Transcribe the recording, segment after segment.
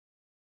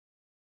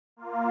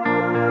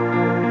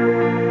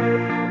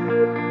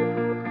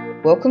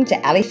Welcome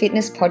to Ali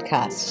Fitness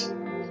Podcast,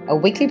 a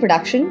weekly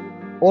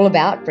production all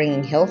about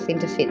bringing health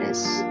into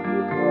fitness.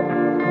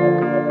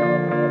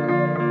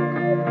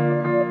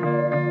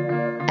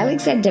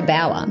 Alexander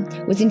Bauer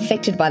was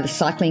infected by the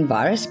cycling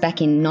virus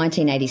back in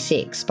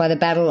 1986 by the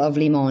Battle of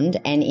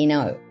LeMond and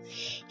Hinault.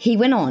 He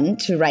went on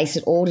to race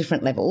at all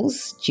different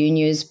levels,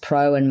 juniors,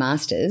 pro and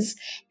masters,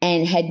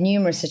 and had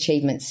numerous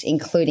achievements,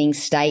 including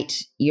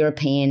state,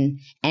 European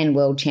and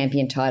world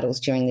champion titles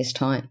during this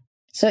time.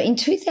 So in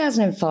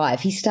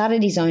 2005, he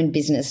started his own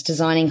business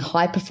designing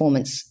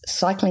high-performance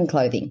cycling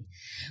clothing,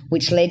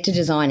 which led to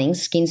designing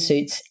skin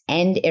suits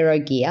and aero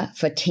gear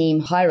for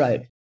Team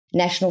Canyon-SRAM.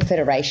 National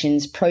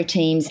federations, pro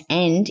teams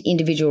and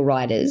individual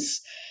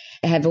riders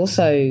have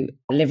also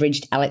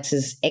leveraged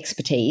Alex's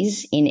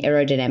expertise in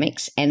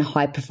aerodynamics and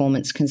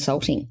high-performance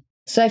consulting.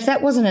 So if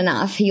that wasn't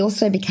enough, he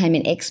also became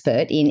an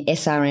expert in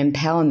SRM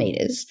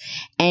PowerMeters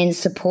and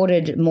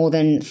supported more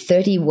than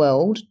 30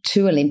 world,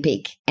 2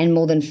 Olympic and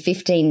more than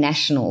 15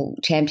 national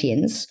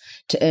champions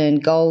to earn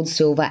gold,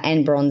 silver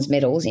and bronze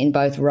medals in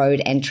both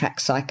road and track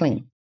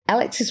cycling.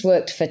 Alex has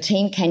worked for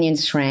Team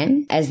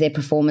Canyon-SRAM as their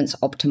performance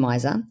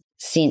optimizer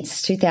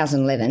since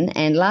 2011,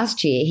 and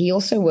last year he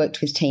also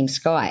worked with Team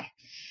Sky.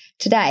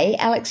 Today,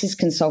 Alex is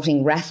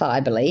consulting Ratha, I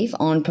believe,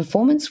 on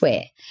performance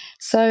wear.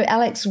 So,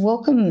 Alex,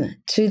 welcome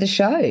to the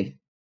show.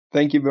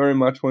 Thank you very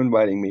much for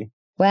inviting me.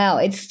 Wow,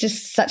 it's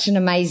just such an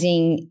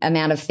amazing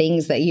amount of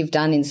things that you've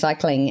done in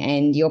cycling,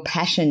 and your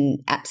passion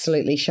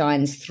absolutely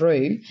shines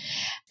through.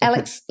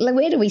 Alex,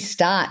 where do we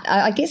start?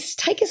 I guess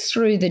take us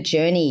through the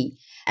journey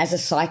as a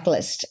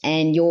cyclist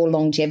and your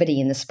longevity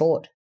in the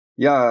sport.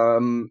 Yeah,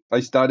 I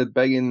started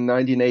back in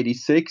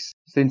 1986.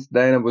 Since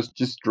then, I was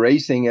just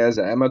racing as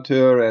an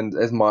amateur and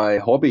as my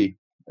hobby.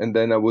 And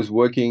then I was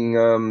working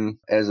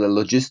as a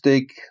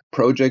logistic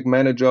project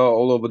manager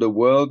all over the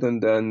world,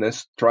 and then I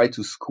tried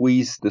to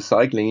squeeze the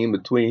cycling in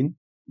between.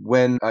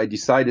 When I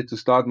decided to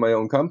start my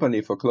own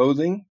company for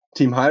clothing,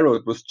 Team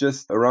Canyon was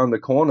just around the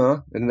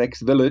corner in the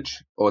next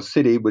village or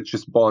city, which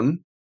is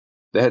Bonn.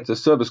 They had the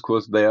service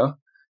course there.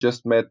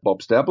 Just met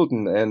Bob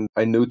Stapleton, and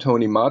I knew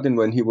Tony Martin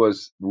when he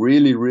was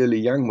really, really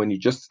young, when he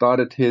just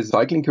started his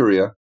cycling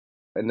career.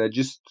 And I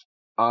just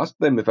asked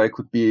them if I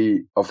could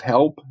be of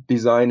help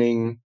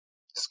designing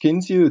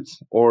skin suits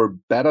or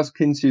better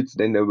skin suits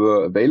than they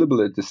were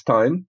available at this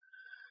time.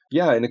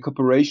 Yeah, in a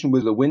cooperation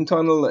with a wind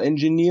tunnel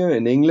engineer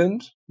in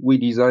England, we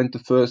designed the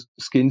first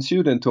skin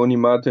suit, and Tony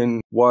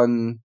Martin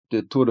won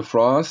the Tour de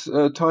France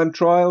time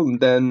trial. And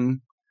then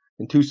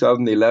in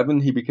 2011,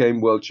 he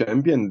became world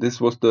champion. This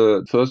was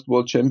the first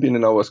world champion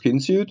in our skin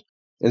suit.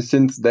 And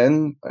since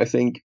then, I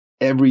think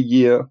every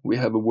year we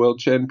have a world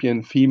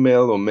champion,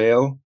 female or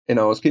male, in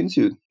our skin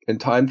suit, in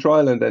time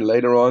trial, and then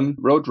later on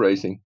road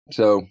racing.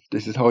 So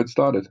this is how it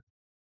started.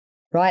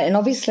 Right. And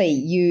obviously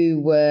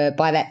you were,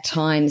 by that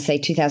time, say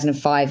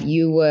 2005,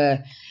 you were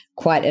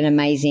quite an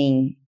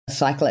amazing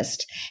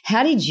cyclist.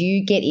 How did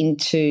you get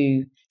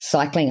into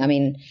cycling? I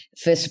mean,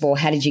 first of all,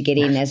 how did you get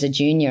in as a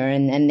junior,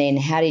 and then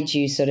how did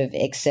you sort of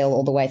excel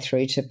all the way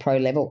through to pro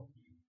level?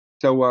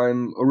 So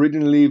I'm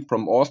originally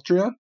from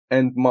Austria,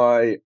 and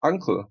my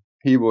uncle,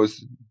 he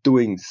was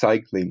doing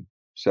cycling.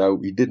 So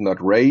he did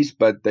not race,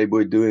 but they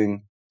were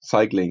doing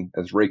cycling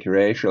as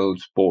recreational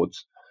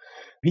sports.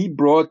 He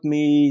brought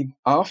me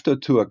after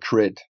to a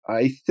crit.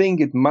 I think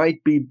it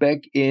might be back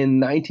in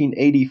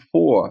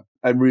 1984.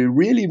 I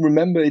really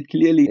remember it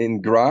clearly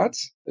in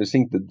Graz, I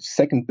think the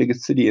second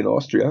biggest city in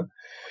Austria.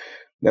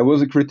 There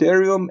was a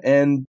criterium,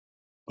 and,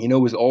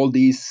 with all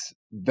these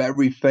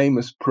very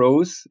famous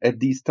pros at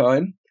this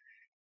time,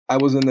 I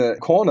was in a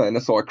corner and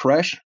I saw a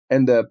crash,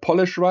 and the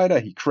Polish rider,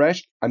 he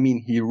crashed. I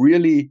mean, he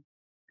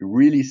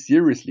really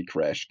seriously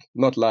crashed.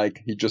 Not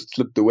like he just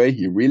slipped away.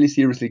 He really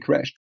seriously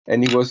crashed.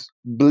 And he was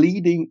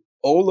bleeding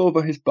all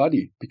over his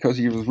body because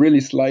he was really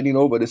sliding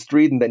over the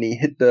street, and then he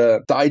hit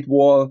the side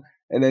wall.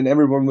 And then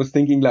everyone was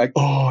thinking like,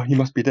 oh, he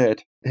must be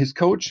dead. His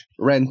coach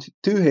ran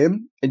to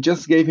him and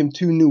just gave him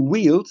 2 new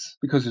wheels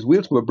because his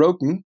wheels were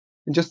broken,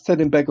 and just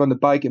set him back on the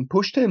bike and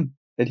pushed him.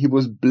 And he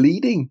was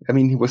bleeding. I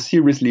mean, he was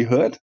seriously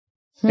hurt.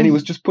 And he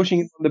was just pushing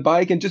him on the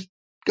bike and just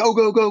go,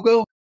 go, go,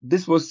 go.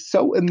 This was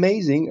so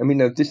amazing. I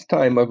mean, at this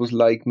time, I was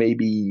like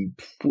maybe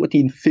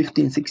 14,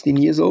 15, 16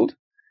 years old.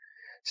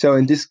 So,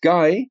 and this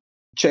guy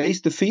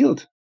chased the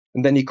field,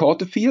 and then he caught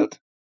the field.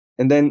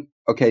 And then,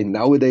 okay,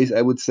 nowadays,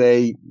 I would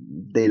say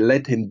they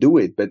let him do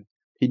it, but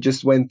he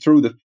just went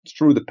through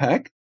the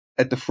pack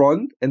at the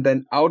front and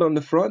then out on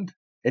the front.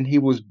 And he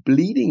was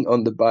bleeding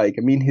on the bike.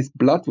 I mean, his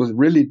blood was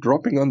really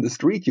dropping on the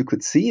street. You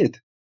could see it.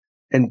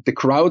 And the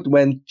crowd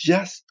went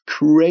just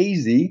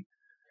crazy.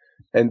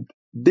 And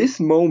this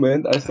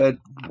moment, I said,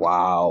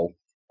 wow,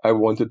 I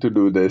wanted to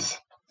do this.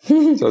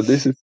 So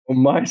this is how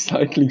my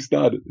cycling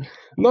started.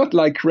 Not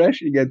like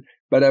crashing it,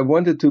 but I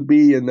wanted to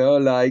be,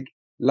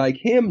 like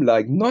him,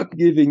 like not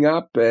giving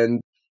up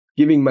and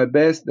giving my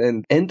best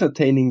and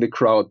entertaining the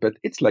crowd. But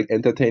it's like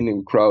entertaining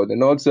the crowd.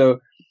 And also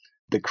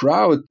the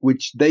crowd,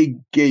 which they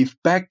gave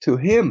back to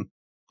him.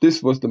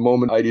 This was the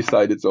moment I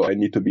decided, so I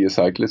need to be a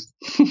cyclist.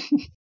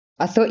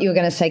 I thought you were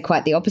going to say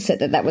quite the opposite,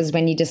 that was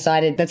when you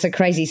decided that's a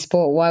crazy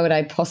sport. Why would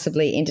I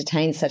possibly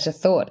entertain such a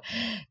thought?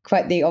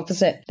 Quite the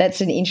opposite.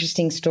 That's an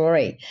interesting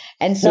story.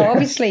 And so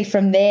obviously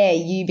from there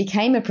you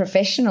became a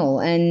professional,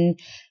 and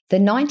the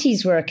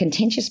 90s were a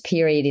contentious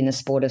period in the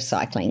sport of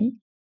cycling.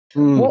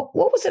 What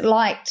was it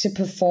like to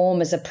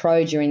perform as a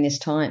pro during this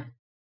time?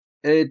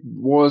 It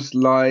was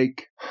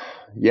like,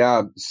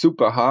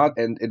 super hard,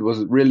 and it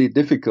was really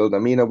difficult. I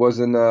mean, I was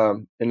in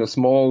a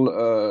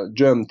small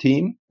German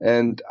team,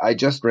 and I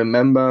just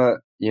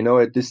remember,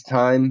 at this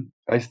time,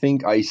 I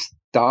think I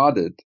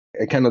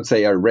cannot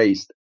say I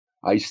raced.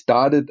 I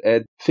started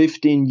at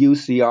 15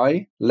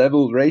 UCI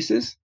level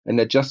races, and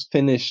I just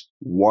finished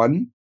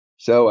one.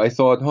 So I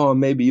thought,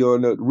 maybe you're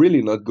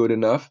not good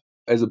enough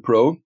as a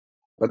pro.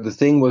 But the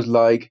thing was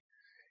like,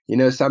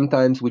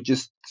 sometimes we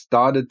just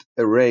started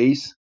a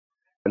race,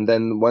 and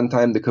then one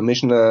time the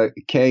commissioner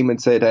came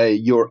and said, "Hey,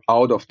 you're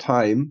out of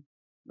time."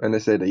 And I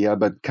said, "Yeah,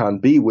 but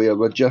can't be.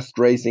 We're just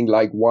racing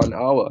like 1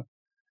 hour."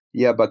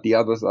 "Yeah, but the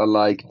others are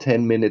like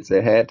 10 minutes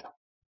ahead."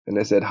 And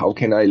I said, "How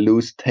can I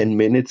lose 10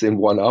 minutes in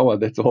 1 hour?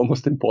 That's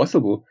almost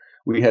impossible.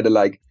 We had a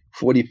like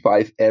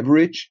 45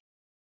 average,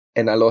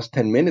 and I lost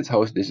 10 minutes.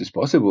 How is this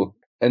possible?"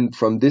 And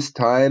from this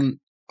time,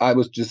 I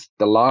was just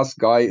the last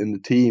guy in the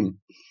team.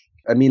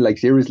 I mean, like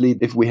seriously,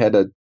 if we had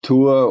a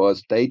tour or a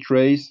stage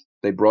race,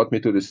 they brought me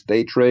to the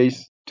stage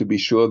race to be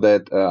sure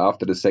that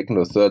after the second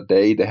or third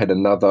day, they had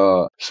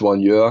another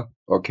soigneur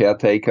or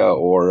caretaker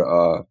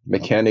or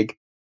mechanic.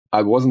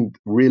 I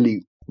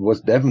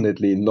was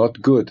definitely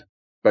not good,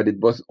 but it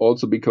was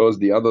also because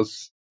the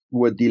others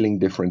were dealing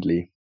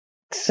differently.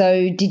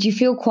 So did you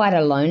feel quite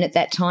alone at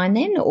that time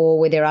then, or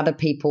were there other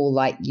people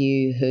like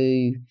you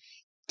who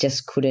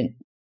just couldn't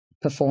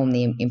perform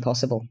the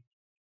impossible?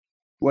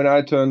 When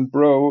I turned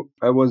pro,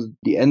 I was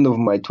the end of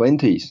my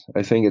 20s,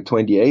 I think at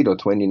 28 or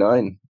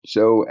 29.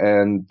 So,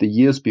 and the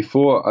years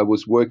before, I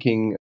was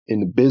working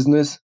in the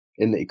business,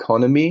 in the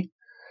economy.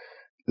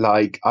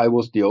 Like I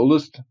was the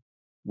oldest,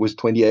 was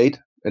 28,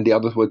 and the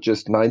others were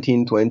just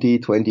 19, 20,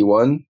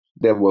 21.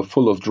 They were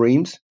full of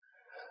dreams.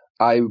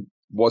 I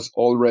was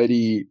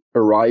already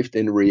arrived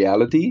in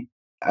reality.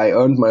 I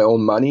earned my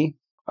own money.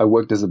 I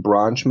worked as a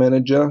branch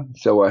manager,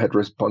 so I had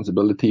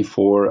responsibility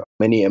for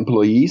many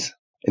employees.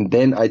 And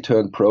then I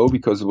turned pro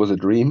because it was a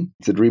dream.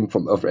 It's a dream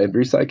of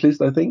every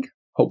cyclist, I think,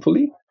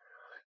 hopefully.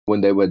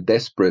 When they were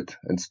desperate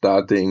and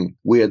starting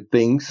weird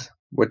things,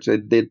 which I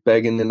did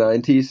back in the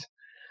 90s,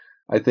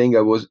 I think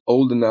I was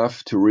old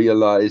enough to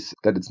realize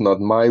that it's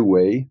not my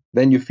way.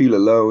 Then you feel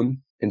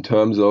alone in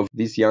terms of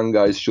these young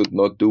guys should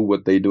not do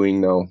what they're doing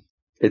now.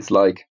 It's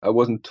like I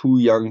wasn't too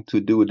young to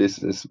do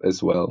this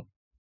as well.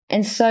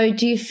 And so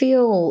do you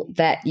feel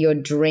that your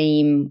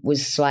dream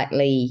was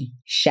slightly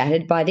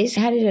shattered by this?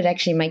 How did it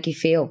actually make you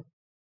feel?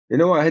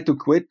 I had to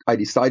quit. I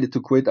decided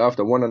to quit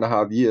after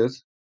 1.5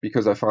 years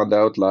because I found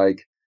out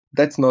like,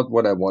 that's not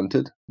what I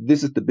wanted.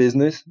 This is the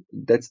business.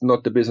 That's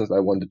not the business I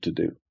wanted to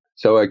do.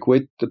 So I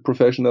quit the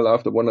professional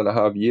after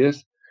 1.5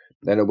 years.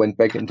 Then I went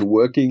back into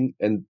working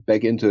and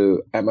back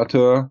into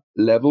amateur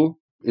level.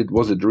 It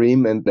was a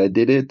dream and I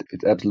did it.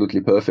 It's absolutely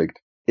perfect.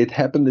 It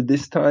happened at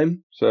this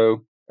time.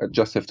 So I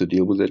just have to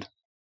deal with it.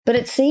 But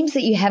it seems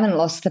that you haven't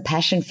lost the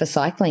passion for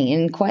cycling,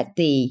 and quite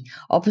the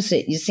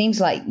opposite. It seems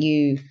like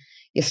you're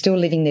still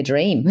living the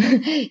dream.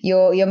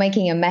 You're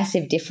making a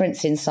massive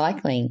difference in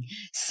cycling.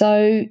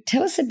 So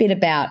tell us a bit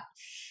about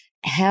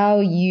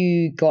how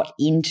you got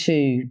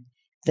into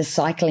the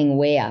cycling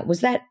wear.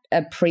 Was that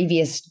a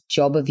previous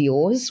job of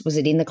yours? Was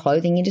it in the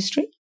clothing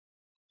industry?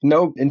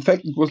 No, in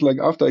fact, it was like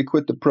after I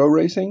quit the pro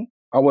racing,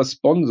 our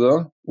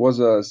sponsor was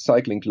a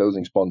cycling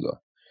clothing sponsor.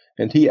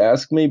 And he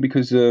asked me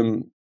because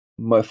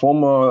my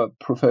former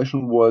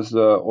profession was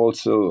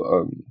also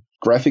a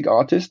graphic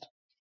artist,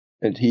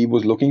 and he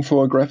was looking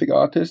for a graphic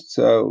artist.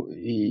 So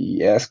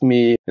he asked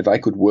me if I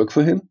could work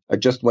for him. I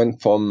just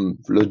went from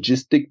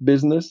logistic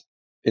business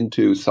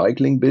into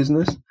cycling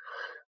business.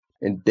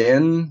 And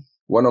then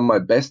one of my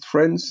best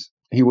friends,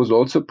 he was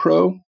also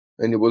pro,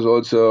 and he was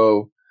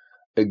also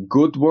a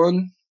good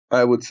one,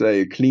 I would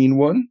say a clean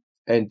one.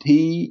 And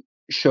he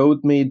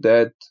showed me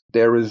that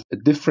there is a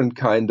different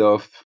kind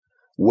of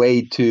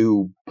way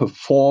to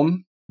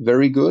perform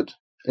very good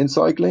in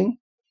cycling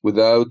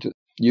without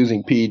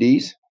using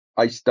PEDs.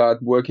 I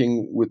start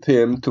working with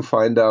him to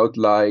find out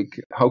like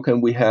how can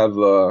we have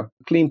a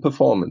clean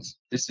performance.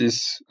 This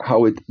is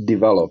how it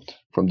developed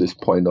from this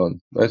point on.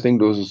 I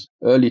think it was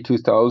early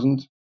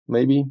 2000,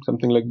 maybe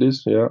something like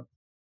this. Yeah.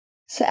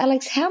 So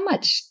Alex, how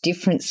much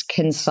difference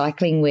can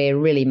cycling wear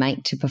really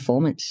make to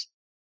performance?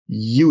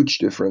 Huge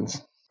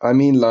difference. I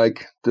mean,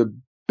 like the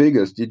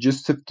biggest. You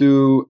just have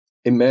to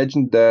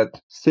imagine that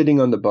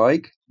sitting on the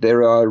bike,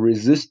 there are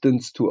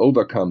resistance to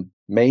overcome,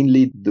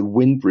 mainly the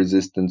wind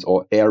resistance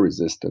or air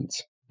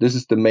resistance. This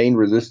is the main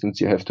resistance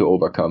you have to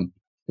overcome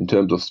in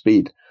terms of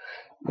speed.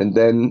 And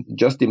then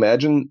just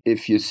imagine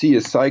if you see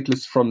a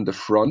cyclist from the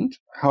front,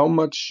 how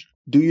much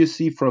do you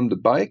see from the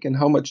bike and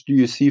how much do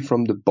you see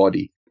from the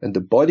body? And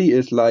the body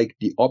is like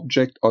the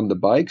object on the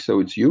bike, so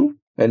it's you.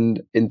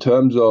 And in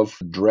terms of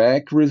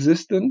drag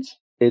resistance,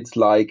 it's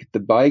like the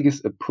bike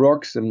is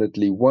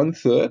approximately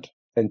 1/3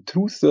 and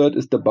 2/3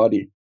 is the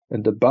body.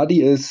 And the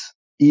body is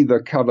either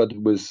covered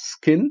with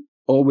skin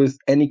or with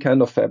any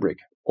kind of fabric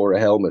or a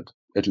helmet,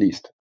 at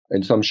least,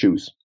 and some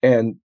shoes.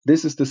 And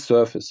this is the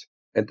surface.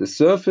 And the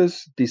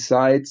surface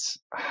decides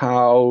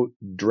how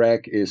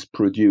drag is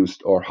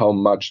produced or how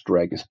much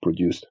drag is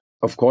produced.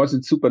 Of course,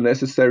 it's super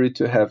necessary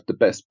to have the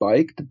best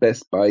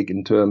bike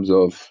in terms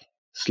of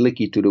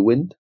slicky to the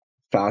wind,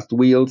 fast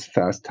wheels,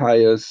 fast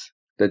tires.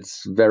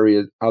 That's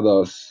various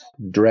others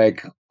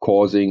drag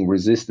causing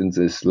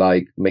resistances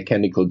like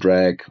mechanical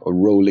drag or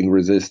rolling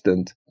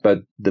resistant. But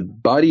the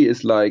body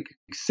is like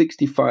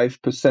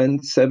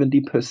 65%,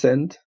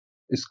 70%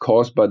 is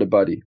caused by the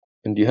body.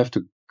 And you have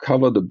to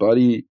cover the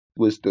body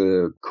with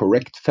the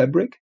correct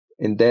fabric,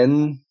 and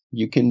then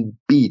you can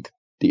beat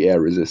the air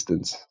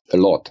resistance a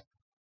lot.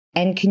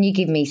 And can you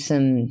give me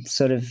some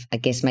sort of, I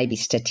guess, maybe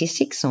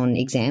statistics on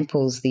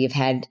examples that you've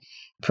had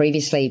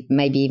previously,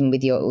 maybe even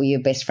with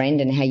your best friend,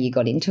 and how you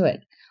got into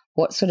it?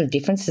 What sort of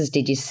differences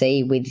did you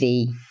see with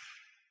the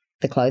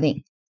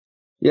clothing?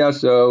 Yeah,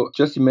 so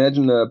just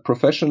imagine a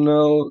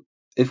professional.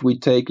 If we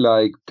take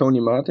like Tony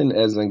Martin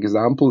as an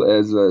example,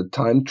 as a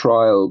time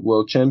trial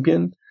world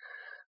champion,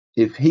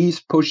 if he's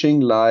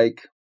pushing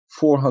like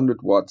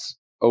 400 watts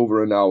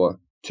over an hour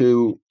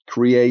to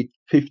create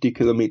 50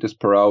 kilometers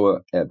per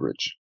hour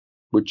average,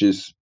 which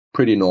is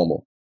pretty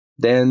normal,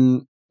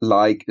 then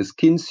like a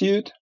skin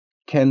suit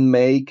can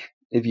make,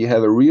 if you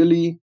have a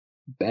really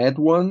bad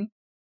one,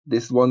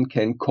 this one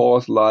can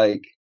cause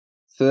like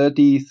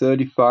 30,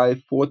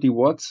 35, 40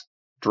 watts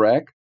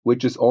drag,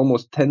 which is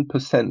almost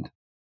 10%.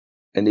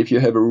 And if you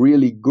have a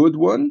really good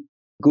one,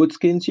 good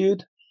skin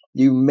suit,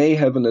 you may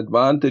have an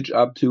advantage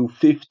up to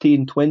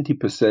 15,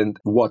 20%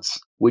 watts,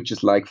 which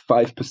is like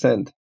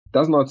 5%.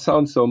 Does not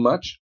sound so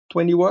much,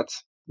 20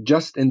 watts.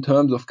 Just in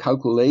terms of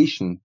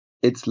calculation,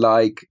 it's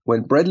like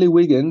when Bradley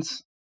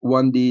Wiggins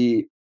won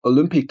the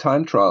Olympic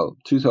time trial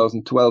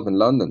 2012 in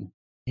London.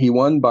 He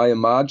won by a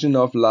margin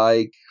of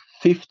like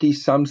 50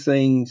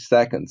 something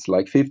seconds,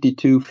 like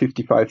 52,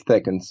 55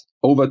 seconds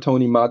over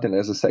Tony Martin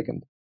as a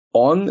second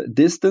on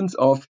distance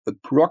of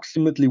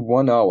approximately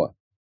 1 hour.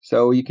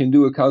 So you can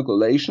do a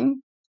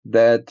calculation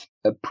that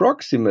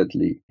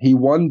approximately he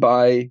won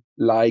by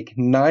like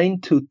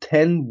 9 to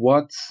 10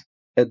 watts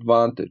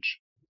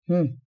advantage.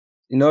 You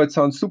know, it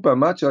sounds super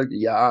much like,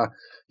 yeah,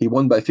 he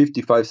won by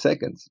 55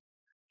 seconds.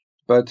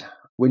 But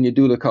when you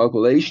do the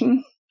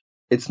calculation,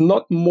 it's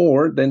not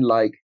more than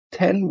like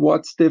 10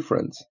 watts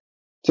difference.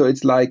 So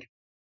it's like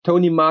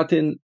Tony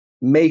Martin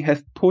may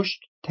have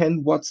pushed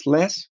 10 watts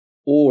less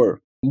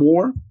or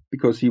more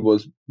because he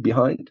was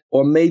behind.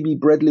 Or maybe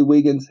Bradley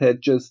Wiggins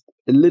had just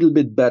a little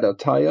bit better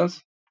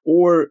tires,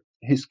 or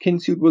his skin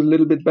suit was a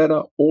little bit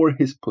better, or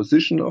his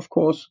position, of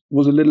course,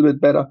 was a little bit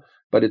better,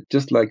 but it's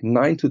just like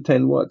 9 to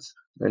 10 watts.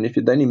 And if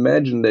you then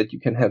imagine that you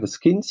can have a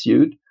skin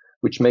suit,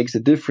 which makes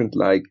it different,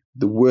 like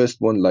the worst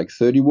one like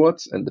 30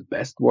 watts and the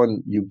best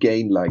one you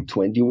gain like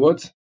 20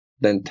 watts,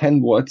 then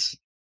 10 watts,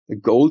 a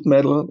gold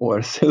medal or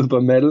a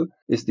silver medal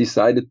is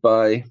decided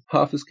by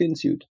half a skin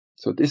suit.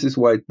 So this is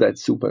why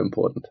that's super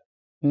important.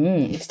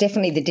 It's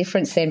definitely the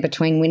difference then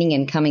between winning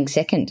and coming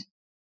second.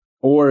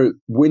 Or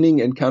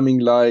winning and coming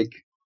like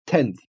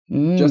 10th,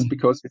 just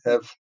because you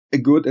have a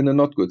good and a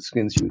not good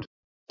skin suit.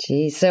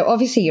 Geez. So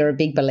obviously you're a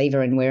big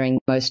believer in wearing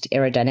most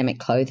aerodynamic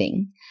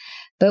clothing.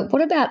 But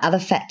what about other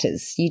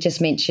factors? You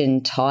just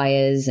mentioned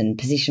tyres and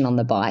position on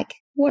the bike.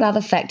 What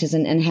other factors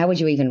and how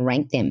would you even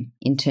rank them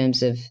in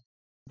terms of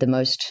the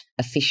most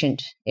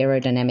efficient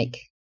aerodynamic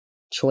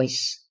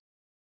choice?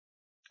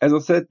 As I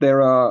said,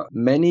 there are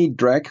many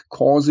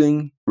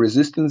drag-causing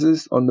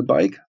resistances on the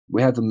bike.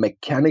 We have a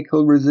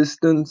mechanical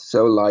resistance,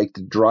 so like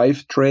the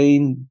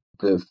drivetrain,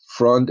 the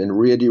front and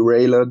rear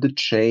derailleur, the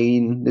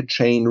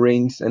chain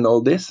rings, and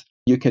all this.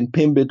 You can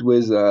pimp it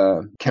with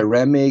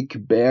ceramic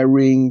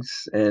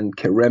bearings and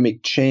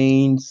ceramic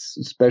chains,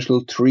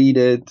 special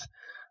treated.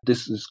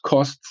 This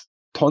costs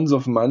tons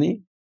of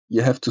money.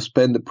 You have to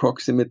spend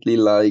approximately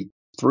like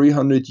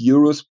 300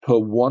 euros per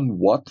 1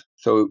 watt.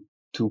 So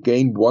to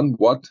gain 1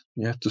 watt,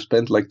 you have to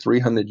spend like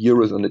 300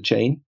 euros on the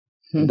chain.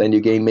 And then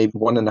you gain maybe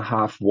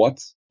 1.5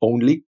 watts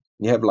only.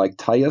 You have like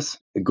tires.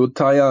 A good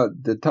tire,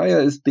 the tire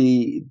is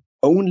the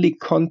only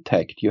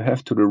contact you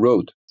have to the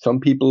road. Some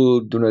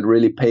people do not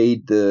really pay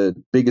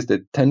the biggest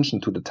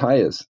attention to the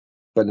tires.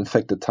 But in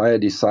fact, the tire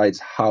decides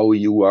how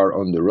you are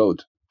on the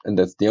road. And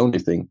that's the only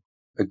thing.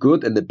 A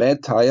good and a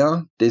bad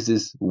tire, this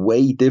is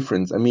way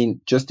different. I mean,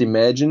 just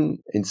imagine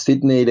in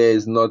Sydney, there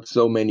is not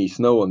so many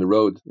snow on the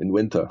road in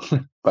winter.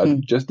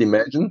 But just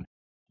imagine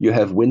you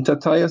have winter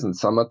tires and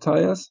summer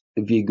tires.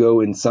 If you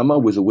go in summer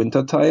with a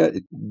winter tire,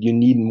 you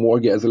need more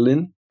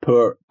gasoline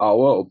per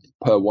hour or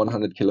per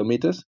 100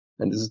 kilometers.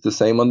 And this is the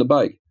same on the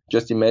bike.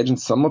 Just imagine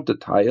some of the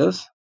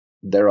tires,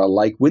 they are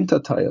like winter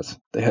tires.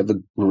 They have a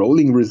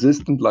rolling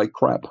resistant like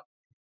crap.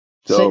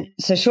 So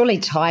surely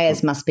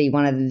tires must be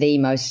one of the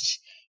most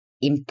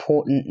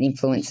important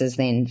influences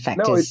then,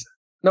 factors.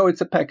 No,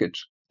 it's a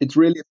package. It's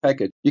really a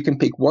package. You can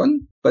pick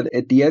one, but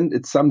at the end,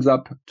 it sums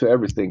up to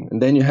everything.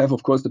 And then you have,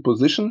 of course, the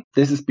position.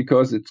 This is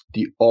because it's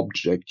the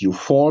object. You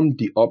form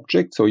the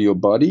object, so your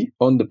body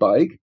on the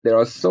bike. There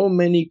are so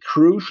many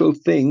crucial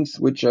things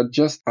which are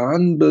just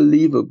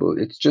unbelievable.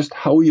 It's just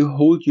how you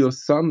hold your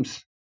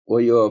thumbs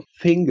or your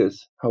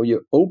fingers, how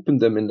you open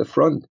them in the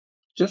front.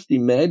 Just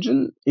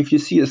imagine if you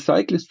see a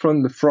cyclist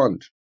from the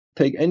front.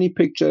 Take any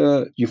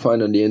picture you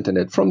find on the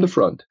internet from the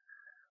front.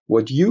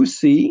 What you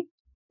see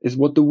is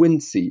what the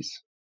wind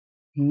sees.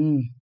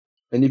 And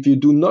if you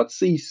do not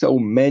see so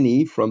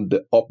many from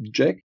the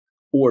object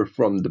or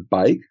from the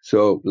bike,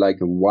 so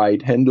like a wide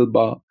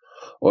handlebar,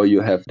 or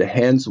you have the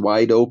hands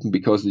wide open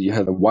because you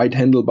have a wide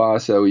handlebar,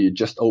 so you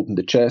just open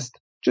the chest.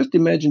 Just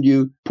imagine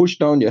you push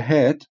down your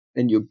head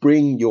and you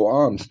bring your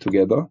arms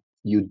together.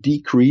 You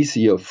decrease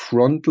your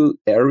frontal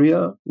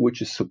area,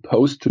 which is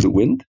supposed to the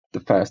wind,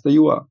 the faster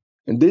you are.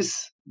 And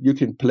this you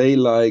can play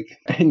like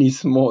any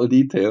small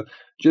detail,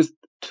 just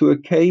to a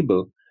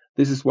cable.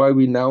 This is why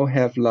we now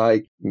have,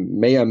 like,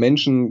 may I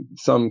mention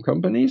some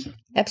companies?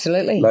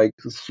 Absolutely. Like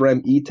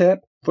SRAM ETAP,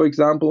 for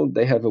example,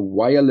 they have a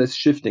wireless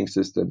shifting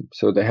system.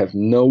 So they have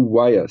no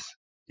wires.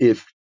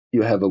 If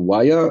you have a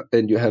wire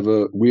and you have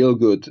a real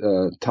good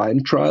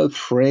time trial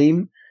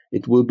frame,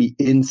 it will be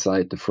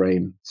inside the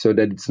frame so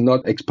that it's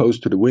not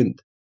exposed to the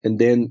wind. And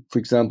then, for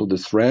example, the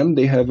SRAM,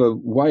 they have a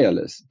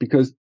wireless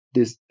because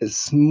a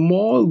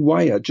small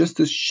wire, just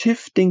a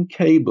shifting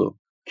cable,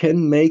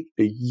 can make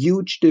a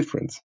huge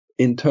difference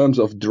in terms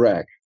of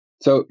drag.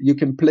 So you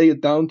can play it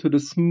down to the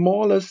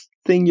smallest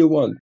thing you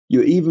want.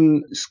 You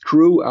even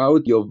screw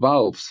out your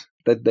valves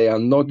that they are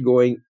not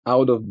going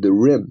out of the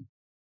rim.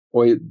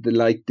 Or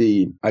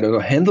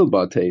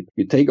handlebar tape.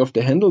 You take off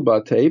the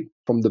handlebar tape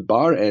from the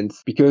bar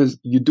ends because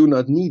you do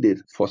not need it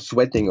for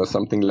sweating or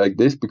something like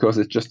this because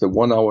it's just a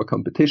 1 hour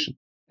competition.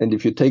 And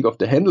if you take off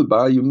the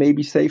handlebar, you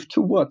maybe save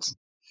 2 watts.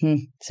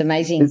 It's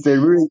amazing. It's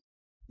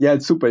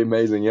super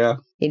amazing, yeah.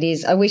 It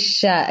is. I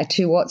wish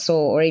 2 watts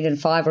or even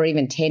 5 or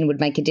even 10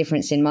 would make a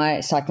difference in my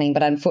cycling,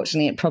 but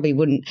unfortunately it probably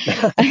wouldn't.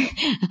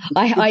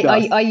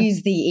 I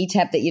use the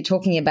ETAP that you're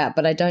talking about,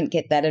 but I don't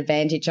get that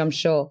advantage, I'm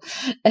sure.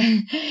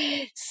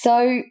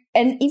 So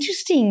an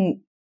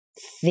interesting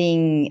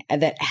thing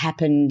that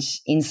happened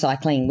in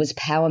cycling was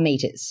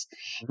PowerMeters.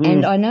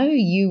 And I know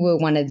you were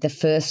one of the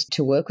first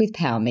to work with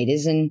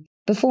PowerMeters, and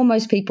before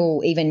most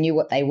people even knew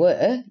what they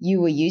were, you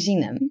were using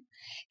them.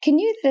 Can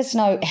you let us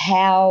know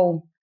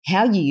how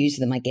you use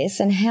them, I guess,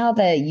 and how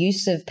the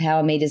use of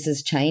PowerMeters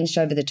has changed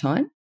over the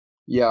time?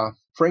 Yeah,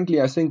 frankly,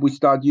 I think we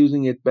started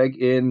using it back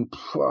in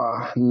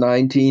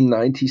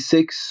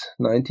 1996,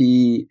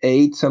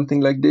 98,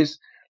 something like this,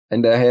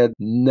 and I had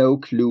no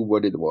clue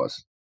what it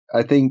was.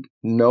 I think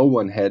no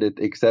one had it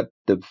except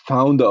the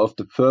founder of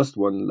the first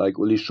one, like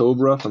Uli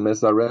Chauvreur from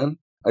SRM.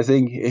 I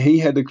think he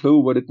had a clue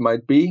what it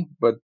might be,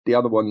 but the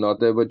other one not.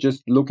 They were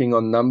just looking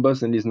on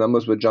numbers, and these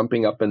numbers were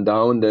jumping up and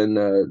down. Then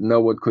no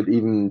one could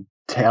even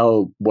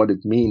tell what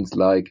it means.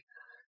 Like,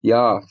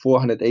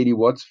 480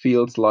 watts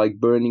feels like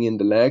burning in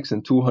the legs,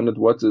 and 200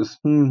 watts is,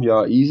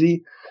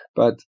 easy.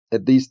 But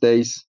at these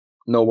days,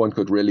 no one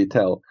could really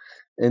tell.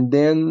 And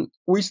then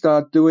we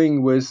start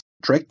doing with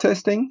track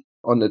testing.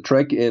 On the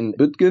track in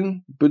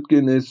Büttgen.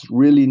 Büttgen is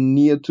really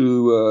near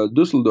to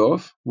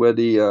Düsseldorf, where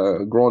the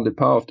Grand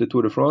Départ of the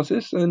Tour de France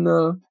is in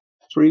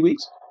 3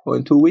 weeks or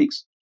in 2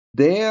 weeks.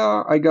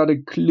 There I got a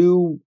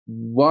clue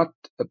what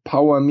a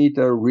power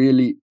meter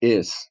really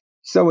is.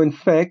 So in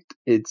fact,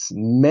 it's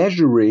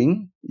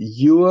measuring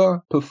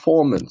your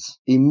performance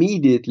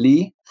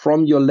immediately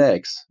from your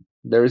legs.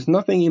 There is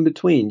nothing in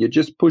between. You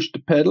just push the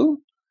pedal.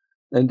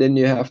 And then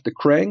you have the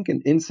crank,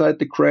 and inside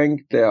the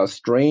crank there are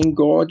strain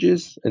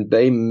gauges, and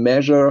they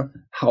measure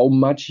how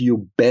much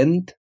you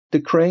bend the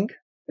crank.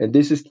 And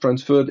this is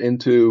transferred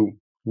into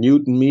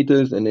Newton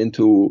meters and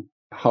into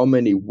how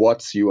many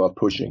watts you are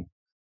pushing.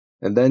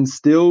 And then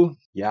still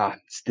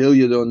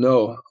you don't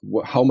know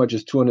how much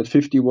is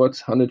 250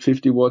 watts,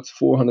 150 watts,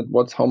 400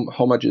 watts,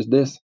 how much is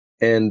this?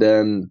 And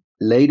then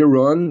later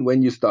on,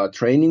 when you start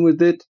training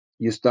with it,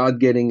 you start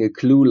getting a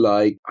clue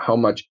like how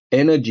much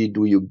energy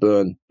do you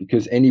burn,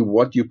 because any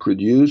watt you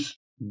produce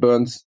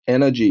burns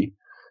energy,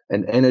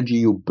 and energy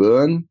you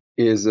burn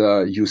is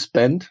you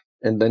spend.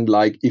 And then,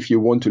 like, if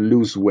you want to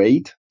lose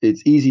weight,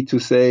 it's easy to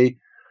say,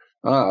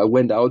 I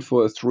went out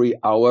for a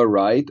 3-hour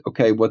ride.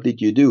 Okay, what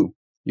did you do?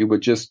 You were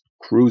just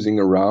cruising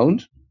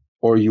around,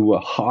 or you were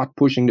hard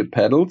pushing the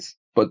pedals.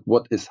 But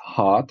what is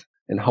hard,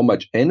 and how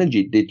much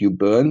energy did you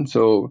burn?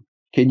 So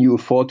can you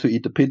afford to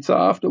eat the pizza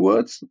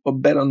afterwards, or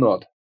better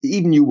not?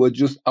 Even you were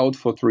just out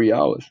for 3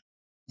 hours.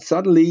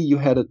 Suddenly you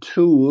had a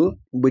tool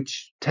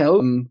which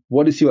tells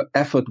what is your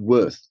effort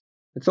worth.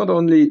 It's not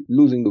only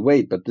losing the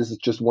weight, but this is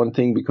just one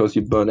thing because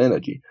you burn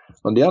energy.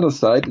 On the other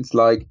side, it's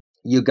like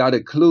you got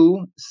a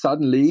clue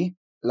suddenly,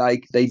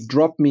 like they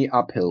drop me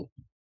uphill.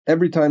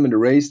 Every time in the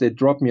race, they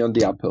drop me on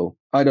the uphill.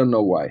 I don't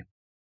know why.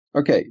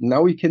 Okay,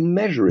 now we can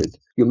measure it.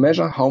 You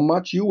measure how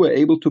much you were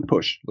able to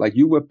push. Like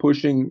you were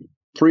pushing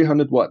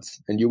 300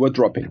 watts and you were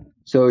dropping.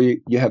 So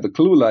you have a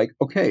clue like,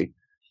 okay,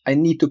 I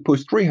need to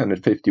push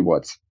 350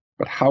 watts,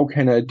 but how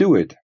can I do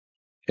it?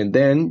 And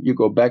then you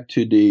go back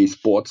to the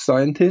sports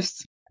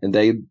scientists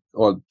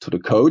or to the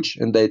coach,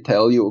 and they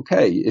tell you,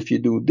 okay, if you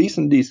do these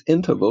and these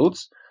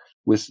intervals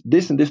with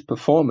this and this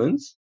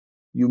performance,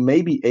 you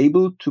may be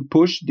able to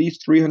push these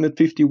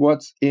 350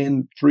 watts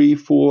in 3,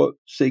 4,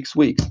 6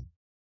 weeks.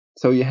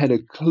 So you had a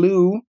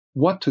clue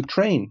what to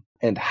train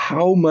and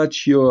how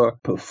much your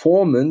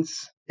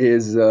performance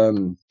is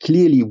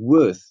clearly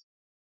worth.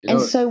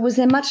 And so was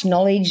there much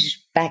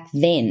knowledge back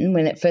then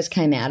when it first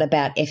came out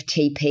about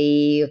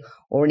FTP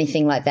or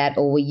anything like that,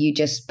 or were you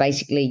just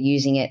basically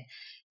using it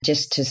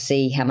just to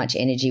see how much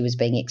energy was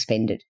being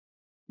expended?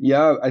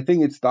 Yeah, I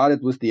think it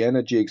started with the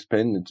energy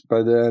expended.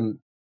 But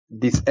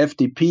this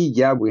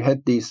FTP, we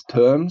had these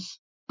terms,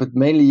 but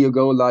mainly you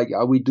go like,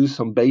 we do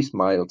some base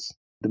miles.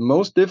 The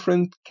most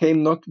difference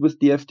came not with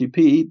the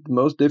FTP, the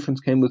most difference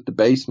came with the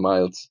base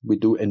miles. We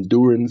do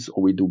endurance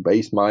or we do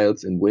base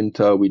miles in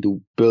winter, we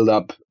do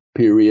build-up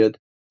period.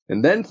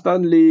 And then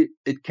suddenly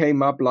it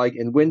came up like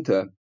in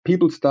winter.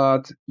 People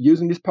start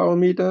using these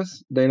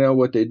PowerMeters, they know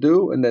what they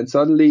do, and then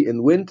suddenly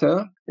in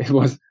winter, it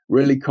was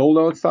really cold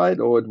outside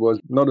or it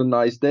was not a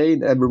nice day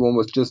and everyone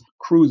was just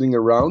cruising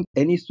around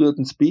any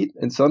certain speed.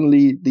 And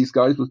suddenly these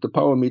guys with the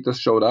PowerMeters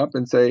showed up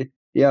and say,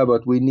 yeah,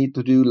 but we need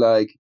to do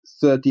like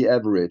 30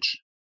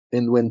 average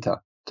in winter,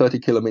 30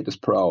 kilometers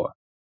per hour.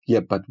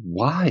 Yeah, but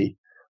why?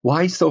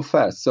 Why so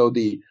fast? So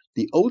the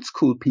old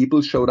school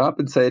people showed up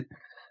and said,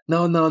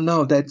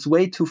 no, that's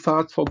way too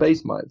fast for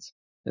base miles.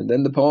 And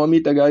then the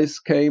PowerMeter guys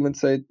came and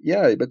said,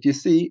 yeah, but you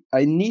see,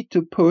 I need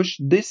to push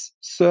this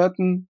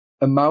certain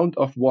amount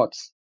of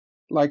watts,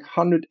 like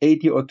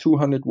 180 or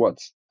 200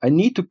 watts. I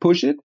need to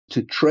push it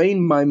to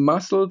train my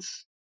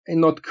muscles,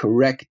 and not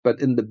correct, but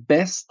in the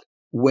best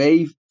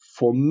way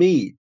for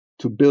me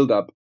to build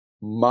up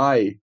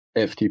my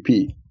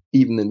FTP,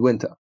 even in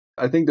winter.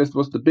 I think this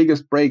was the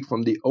biggest break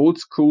from the old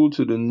school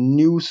to the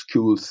new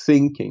school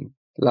thinking.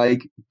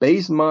 Like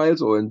base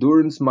miles or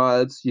endurance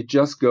miles, you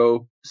just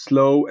go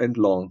slow and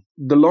long.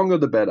 The longer,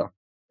 the better.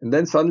 And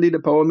then suddenly the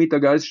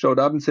PowerMeter guys showed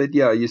up and said,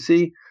 yeah, you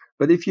see,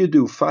 but if you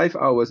do 5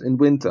 hours in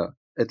winter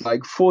at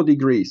like 4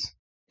 degrees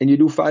and you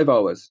do 5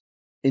 hours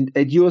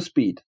at your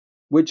speed,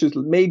 which is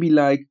maybe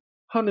like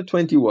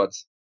 120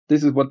 watts,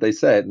 this is what they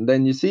said. And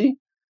then you see,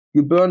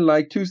 you burn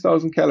like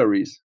 2,000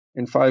 calories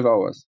in 5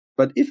 hours.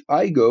 But if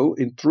I go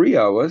in 3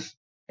 hours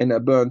and I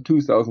burn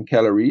 2,000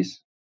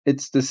 calories,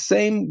 it's the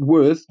same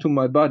worth to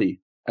my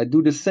body. I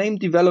do the same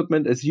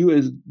development as you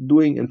is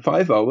doing in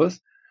 5 hours,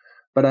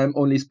 but I'm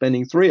only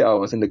spending 3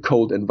 hours in the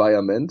cold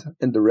environment,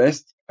 and the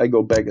rest I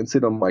go back and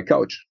sit on my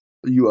couch.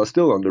 You are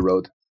still on the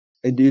road.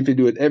 And if you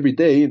do it every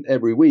day and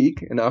every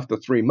week, and after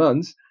 3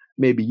 months,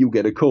 maybe you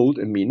get a cold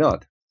and me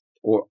not.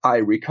 Or I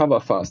recover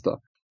faster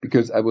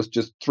because I was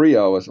just 3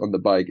 hours on the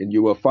bike and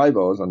you were 5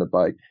 hours on the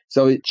bike.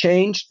 So it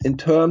changed in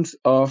terms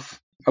of,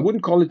 I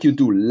wouldn't call it you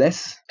do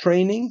less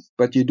training,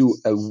 but you do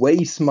a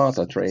way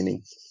smarter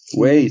training,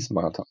 way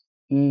smarter.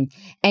 Mm.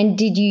 And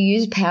did you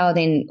use power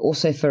then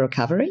also for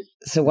recovery?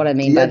 So what I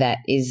mean by that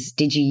is,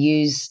 did you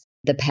use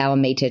the power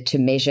meter to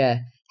measure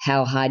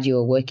how hard you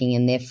were working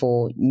and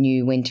therefore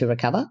knew when to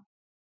recover?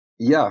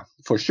 Yeah,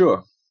 for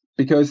sure.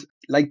 Because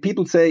like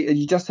people say,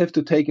 you just have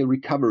to take a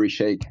recovery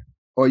shake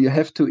or you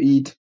have to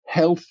eat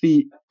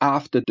healthy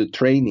after the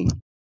training.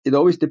 It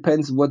always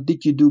depends what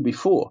did you do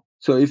before.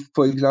 So if,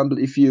 for example,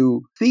 if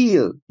you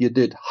feel you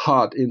did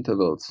hard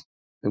intervals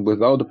and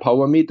without a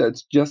power meter,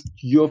 it's just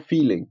your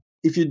feeling.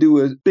 If you do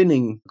a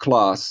spinning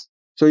class,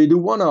 so you do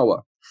 1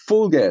 hour,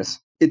 full gas,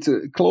 it's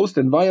a closed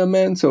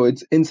environment, so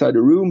it's inside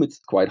a room, it's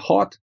quite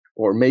hot,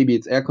 or maybe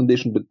it's air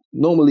conditioned, but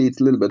normally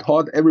it's a little bit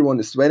hot, everyone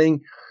is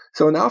sweating.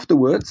 So and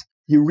afterwards,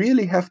 you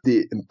really have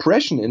the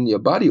impression in your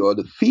body or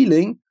the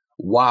feeling,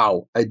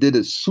 wow, I did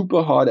a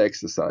super hard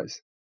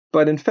exercise.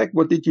 But in fact,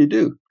 what did you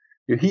do?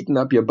 You're heating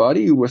up your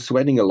body, you were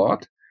sweating a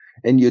lot,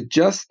 and you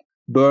just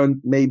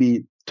burned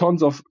maybe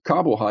tons of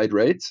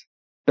carbohydrates.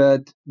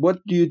 But what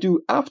do you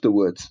do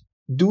afterwards?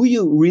 Do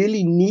you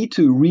really need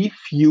to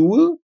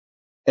refuel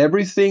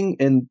everything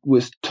and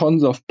with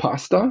tons of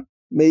pasta,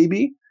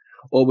 maybe,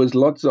 or with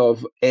lots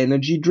of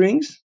energy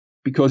drinks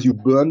because you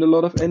burned a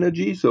lot of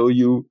energy, so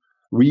you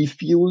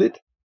refuel it?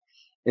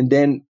 And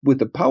then with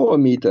the power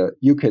meter,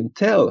 you can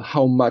tell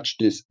how much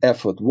this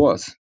effort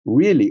was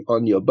really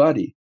on your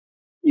body.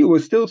 You were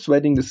still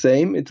sweating the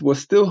same, it was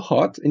still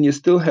hot, and you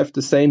still have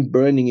the same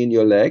burning in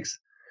your legs.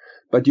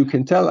 But you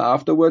can tell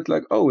afterwards,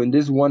 like, oh, in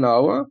this 1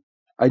 hour,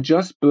 I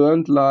just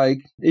burned like,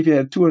 if you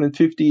have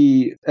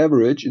 250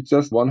 average, it's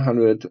just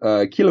 100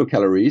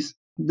 kilocalories.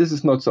 This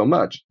is not so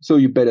much. So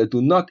you better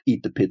do not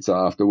eat the pizza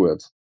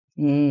afterwards.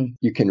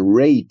 You can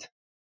rate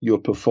your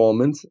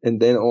performance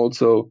and then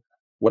also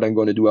what I'm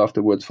going to do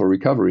afterwards for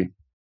recovery.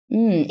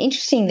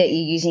 Interesting that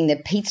you're using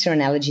the pizza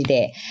analogy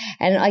there.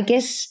 And I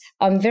guess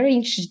I'm very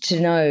interested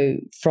to know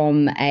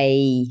from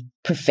a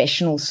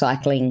professional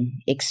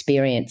cycling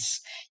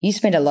experience, you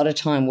spend a lot of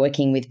time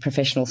working with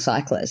professional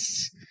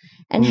cyclists.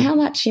 And how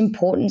much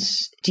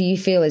importance do you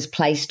feel is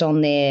placed on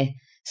their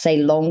say,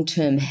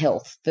 long-term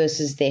health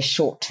versus their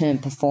short-term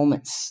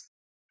performance?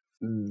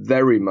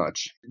 Very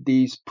much.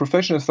 These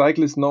professional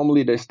cyclists,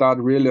 normally they start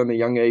really on a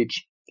young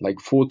age, like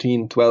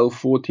 14, 12,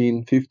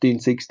 14, 15,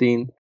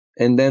 16.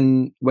 And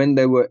then when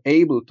they were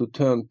able to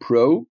turn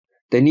pro,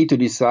 they need to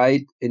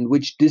decide in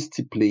which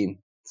discipline.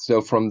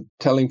 So from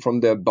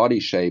their body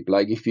shape,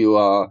 like if you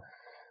are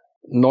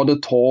not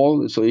at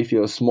all, so if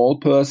you're a small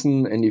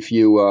person and if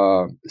you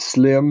are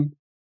slim,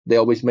 they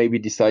always maybe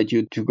decide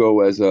you to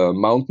go as a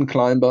mountain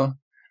climber.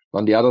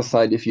 On the other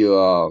side, if you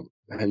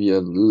have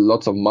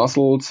lots of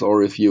muscles,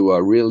 or if you are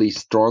a really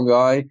strong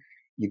guy,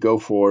 you go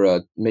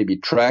for maybe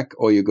track,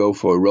 or you go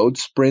for road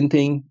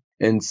sprinting.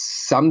 And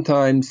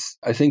sometimes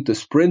I think the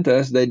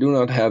sprinters, they do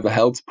not have a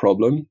health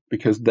problem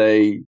because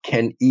they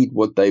can eat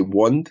what they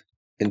want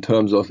in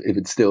terms of if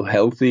it's still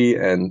healthy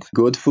and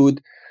good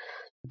food.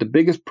 The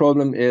biggest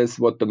problem is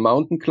what the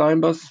mountain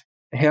climbers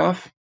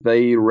have.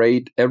 They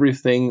rate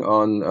everything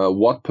on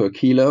watt per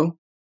kilo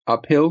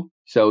uphill.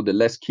 So the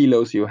less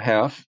kilos you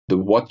have, the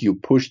watt you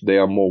push, they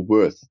are more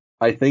worth.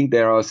 I think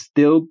there are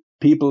still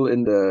people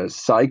in the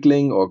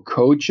cycling or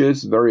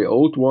coaches, very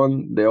old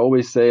one, they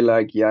always say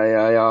like,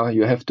 yeah,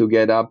 you have to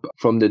get up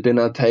from the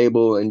dinner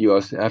table and you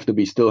have to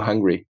be still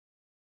hungry.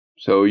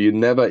 So you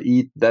never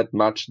eat that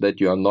much that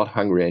you are not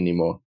hungry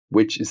anymore,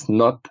 which is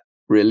not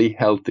really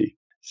healthy.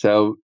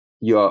 So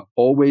you are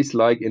always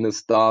like in a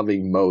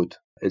starving mode.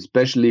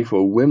 Especially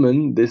for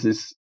women, this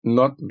is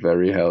not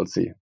very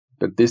healthy.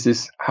 But this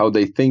is how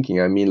they're thinking.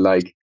 I mean,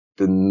 like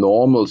the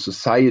normal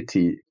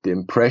society, the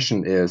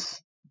impression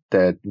is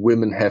that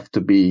women have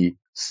to be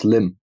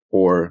slim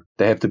or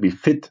they have to be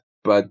fit,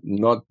 but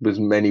not with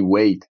many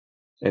weight.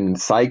 And in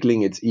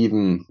cycling, it's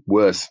even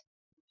worse.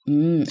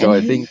 So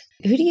I think...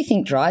 Who do you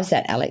think drives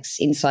that, Alex,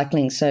 in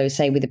cycling? So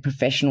say with a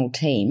professional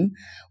team,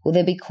 will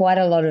there be quite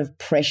a lot of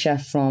pressure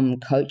from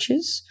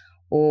coaches,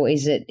 or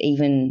is it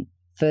even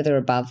further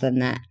above than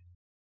that?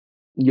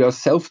 You're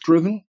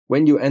self-driven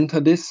when you enter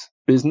this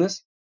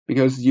business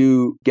because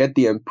you get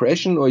the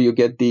impression or you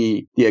get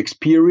the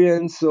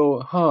experience.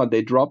 So,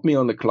 they drop me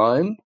on the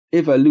climb.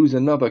 If I lose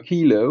another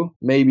kilo,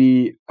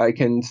 maybe I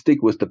can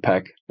stick with the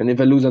pack. And if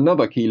I lose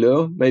another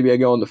kilo, maybe I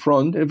go on the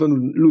front. If I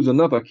lose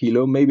another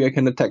kilo, maybe I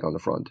can attack on the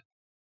front.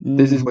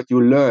 This is what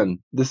you learn.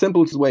 The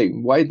simplest way.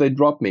 Why they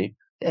drop me?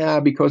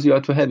 Yeah, because you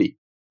are too heavy.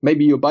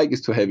 Maybe your bike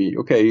is too heavy.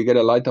 Okay, you get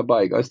a lighter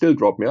bike. I still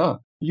drop me.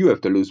 You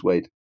have to lose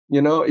weight.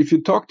 You know, if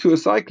you talk to a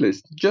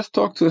cyclist, just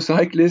talk to a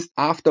cyclist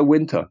after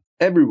winter.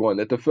 Everyone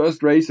at the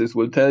first races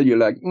will tell you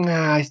like,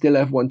 I still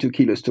have 1-2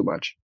 kilos too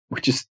much,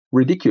 which is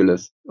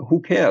ridiculous.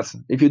 Who cares?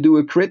 If you do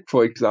a crit,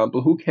 for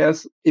example, who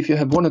cares if you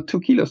have 1 or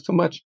 2 kilos too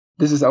much?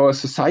 This is our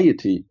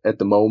society at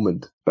the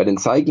moment. But in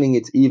cycling,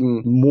 it's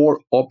even more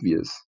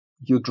obvious.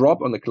 You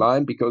drop on the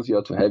climb because you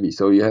are too heavy,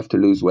 so you have to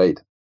lose weight.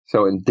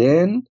 So, and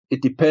then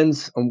it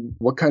depends on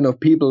what kind of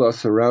people are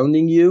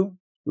surrounding you,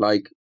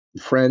 like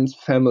friends,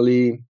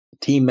 family,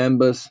 team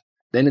members.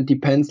 Then it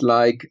depends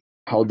like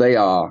how they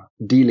are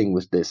dealing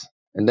with this.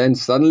 And then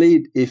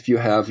suddenly, if you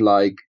have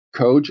like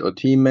coach or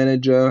team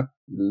manager,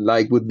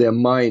 like with their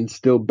mind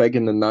still back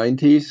in the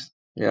 90s,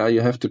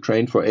 you have to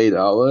train for 8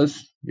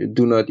 hours. You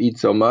do not eat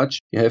so much.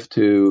 You have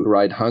to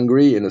ride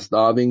hungry in a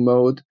starving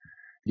mode.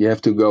 You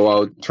have to go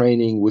out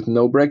training with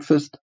no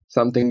breakfast,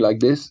 something like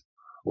this.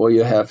 Or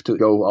you have to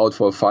go out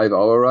for a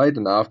 5-hour ride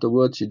and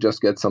afterwards you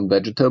just get some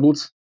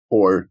vegetables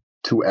or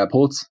 2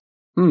 apples.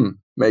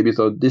 Maybe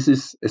so. This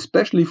is,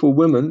 especially for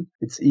women,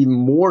 it's even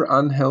more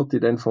unhealthy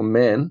than for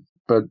men,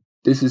 but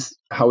this is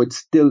how it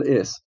still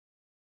is.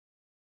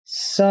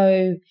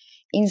 So,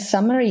 in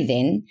summary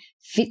then,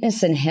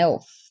 fitness and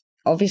health,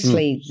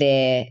 obviously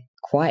they're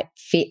quite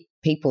fit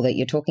people that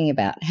you're talking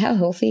about. How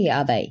healthy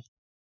are they?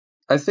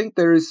 I think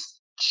there is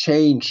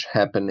change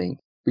happening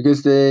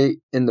because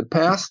in the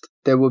past,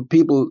 there were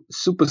people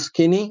super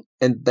skinny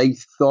and they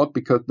thought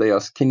because they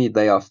are skinny,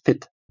 they are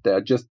fit. They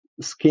are just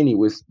skinny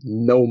with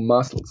no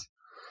muscles.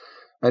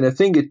 And I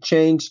think it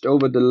changed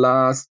over the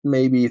last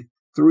maybe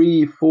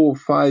 3, 4,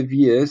 5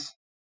 years.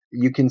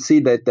 You can see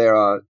that they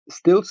are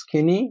still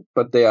skinny,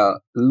 but they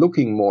are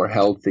looking more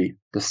healthy.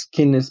 The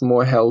skin is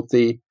more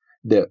healthy.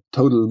 The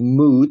total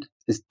mood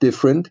is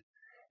different.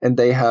 And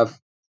they have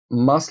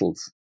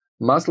muscles.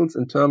 Muscles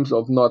in terms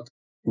of not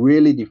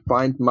really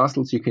defined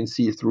muscles you can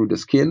see through the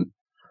skin.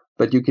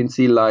 But you can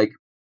see like,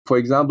 for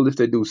example, if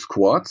they do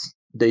squats,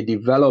 they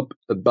develop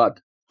a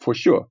butt for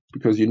sure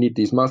because you need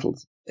these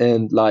muscles.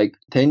 And like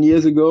 10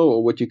 years ago,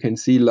 or what you can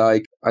see,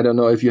 like, I don't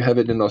know if you have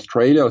it in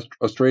Australia,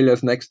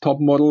 Australia's next top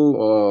model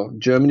or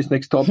Germany's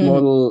next top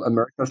model,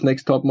 America's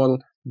next top model.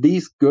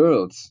 These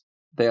girls,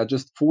 they are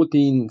just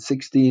 14,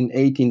 16,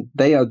 18.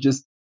 They are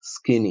just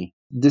skinny.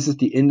 This is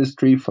the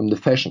industry from the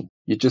fashion.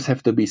 You just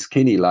have to be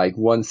skinny, like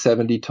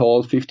 170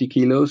 tall, 50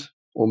 kilos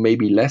or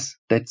maybe less.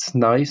 That's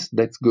nice.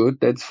 That's good.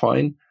 That's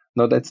fine.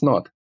 No, that's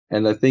not.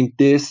 And I think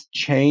this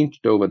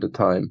changed over the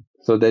time.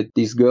 So that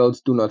these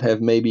girls do not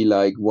have maybe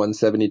like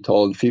 170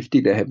 tall and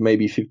 50. They have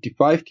maybe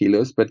 55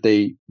 kilos, but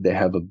they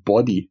have a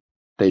body.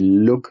 They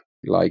look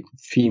like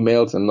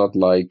females and not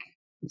like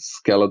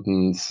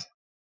skeletons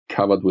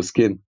covered with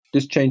skin.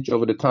 This changed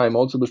over the time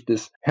also with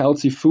this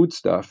healthy food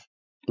stuff,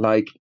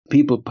 like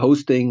people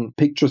posting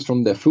pictures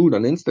from their food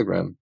on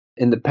Instagram.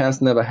 In the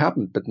past never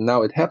happened, but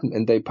now it happened,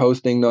 and they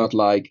posting not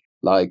like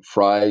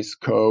fries,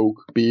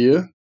 Coke,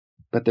 beer,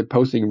 but they're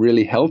posting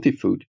really healthy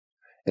food.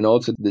 And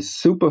also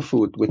this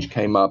superfood which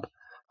came up,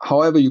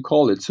 however you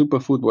call it,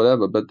 superfood,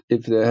 whatever, but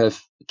if they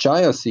have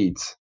chia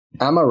seeds,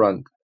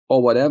 amaranth,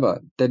 or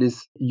whatever, that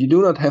is, you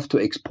do not have to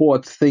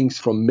export things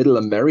from Middle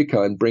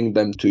America and bring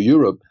them to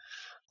Europe.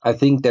 I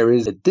think there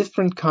is a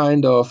different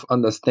kind of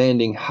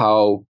understanding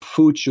how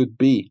food should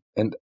be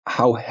and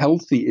how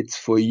healthy it's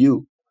for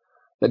you.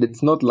 That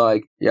it's not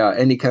like,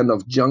 any kind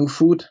of junk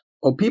food.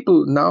 Or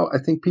I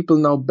think people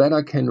now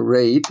better can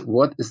rate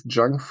what is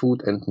junk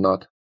food and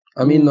not.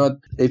 I mean, not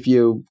if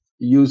you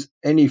use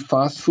any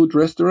fast food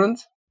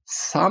restaurants,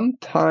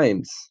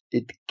 sometimes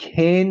it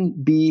can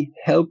be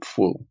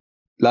helpful.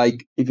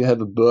 Like if you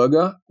have a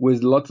burger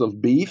with lots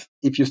of beef,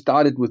 if you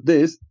started with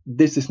this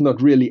is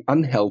not really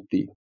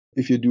unhealthy.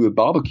 If you do a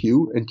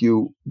barbecue and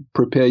you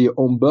prepare your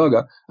own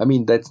burger, I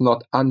mean, that's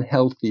not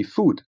unhealthy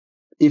food.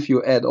 If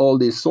you add all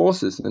these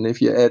sauces and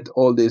if you add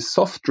all these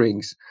soft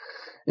drinks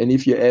and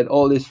if you add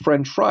all these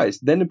French fries,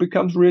 then it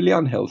becomes really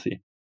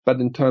unhealthy. But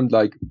in terms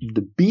like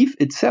the beef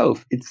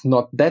itself, it's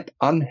not that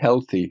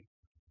unhealthy.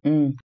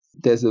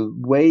 There's a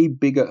way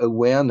bigger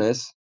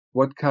awareness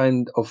what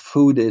kind of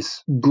food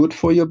is good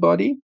for your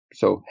body,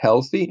 so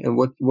healthy, and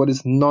what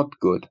is not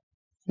good.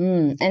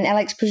 And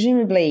Alex,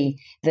 presumably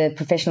the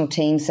professional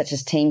teams such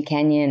as Team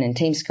Canyon and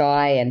Team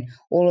Sky and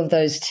all of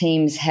those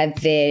teams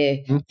have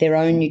their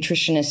own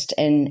nutritionist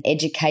and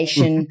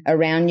education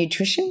around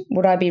nutrition.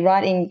 Would I be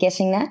right in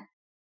guessing that?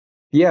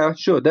 Yeah,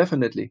 sure,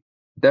 definitely.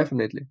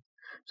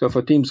 So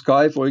for Team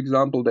Sky, for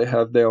example, they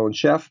have their own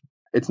chef.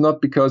 It's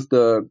not because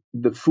the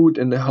food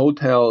in the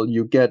hotel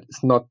you get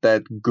is not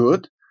that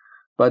good,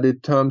 but in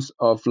terms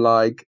of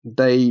like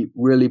they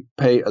really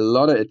pay a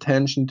lot of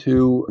attention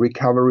to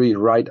recovery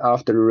right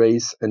after the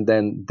race and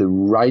then the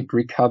right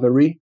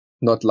recovery,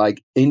 not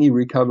like any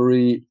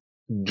recovery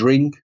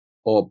drink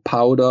or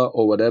powder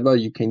or whatever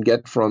you can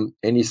get from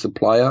any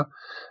supplier.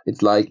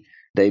 It's like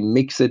they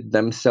mix it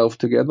themselves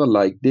together,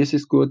 like this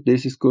is good,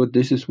 this is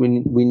we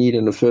need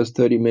in the first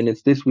 30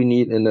 minutes, this we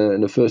need in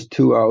the first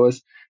 2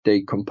 hours.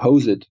 They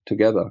compose it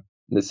together.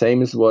 The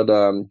same is what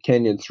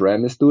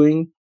Canyon-SRAM is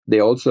doing. They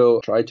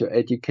also try to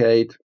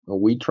educate, or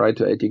we try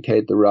to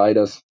educate the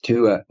riders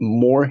to a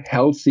more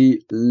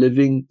healthy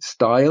living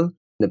style. In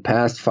the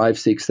past 5,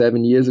 6,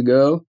 7 years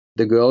ago,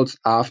 the girls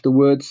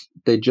afterwards,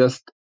 they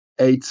just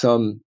ate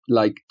some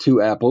like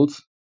 2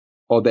 apples,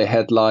 or they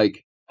had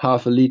like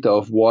half a liter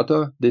of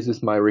water. This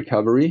is my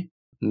recovery.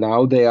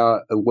 Now they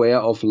are aware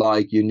of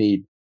like you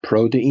need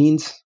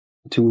proteins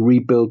to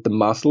rebuild the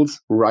muscles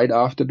right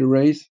after the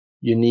race.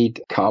 You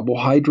need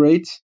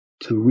carbohydrates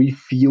to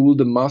refuel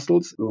the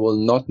muscles. It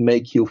will not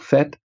make you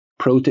fat.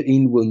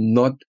 Protein will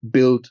not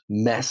build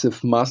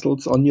massive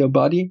muscles on your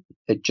body.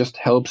 It just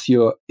helps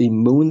your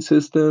immune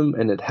system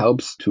and it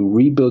helps to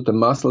rebuild the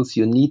muscles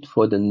you need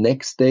for the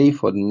next day,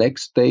 for the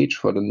next stage,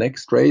 for the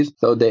next race.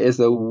 So there is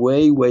a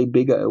way, way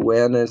bigger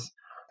awareness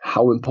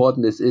how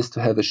important this is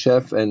to have a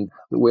chef. And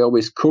we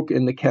always cook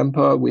in the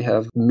camper. We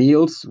have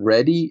meals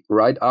ready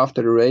right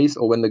after the race,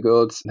 or when the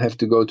girls have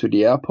to go to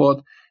the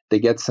airport, they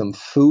get some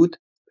food,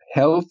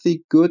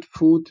 healthy, good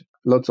food,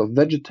 lots of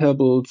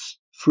vegetables,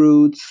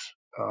 fruits,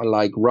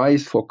 like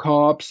rice for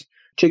carbs,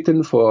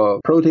 chicken for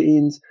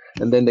proteins,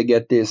 and then they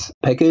get this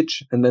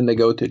package and then they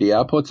go to the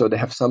airport, so they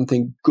have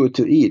something good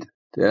to eat.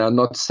 They are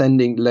not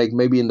sending, like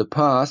maybe in the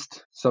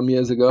past, some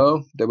years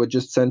ago, they were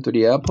just sent to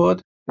the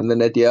airport, and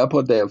then at the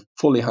airport they are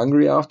fully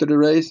hungry after the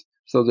race,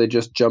 so they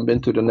just jump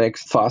into the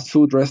next fast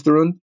food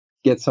restaurant,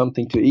 get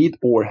something to eat,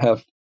 or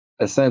have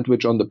a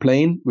sandwich on the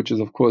plane, which is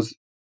of course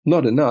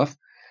not enough,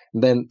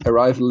 and then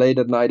arrive late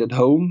at night at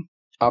home,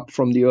 up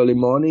from the early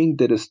morning,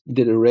 did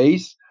a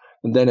race,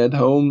 and then at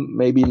home,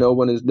 maybe no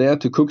one is there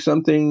to cook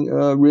something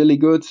really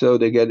good. So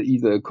they get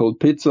either a cold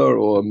pizza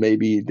or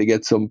maybe they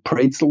get some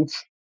pretzels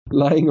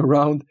lying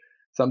around,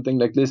 something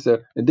like this.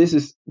 And this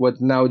is what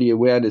now the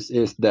awareness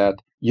is, that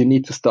you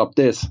need to stop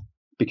this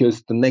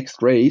because the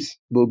next race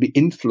will be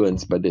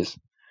influenced by this.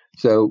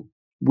 So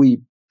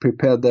we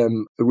prepare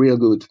them real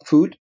good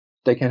food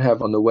they can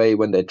have on the way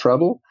when they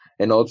travel.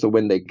 And also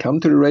when they come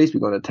to the race, we're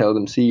going to tell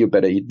them, see, you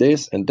better eat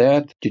this and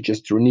that. You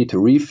just need to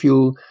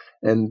refuel.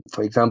 And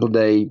for example,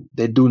 they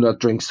do not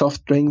drink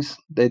soft drinks.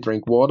 They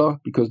drink water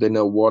because they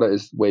know water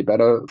is way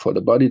better for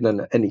the body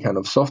than any kind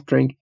of soft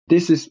drink.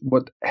 This is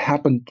what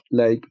happened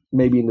like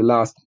maybe in the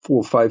last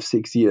 4, 5,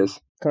 6 years.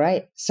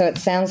 Great. So it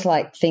sounds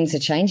like things are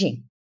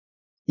changing.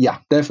 Yeah,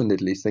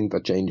 definitely things are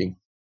changing.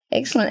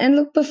 Excellent. And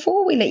look,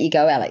 before we let you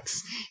go,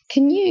 Alex,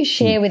 can you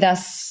share with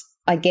us,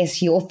 I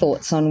guess, your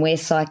thoughts on where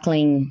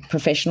cycling,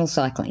 professional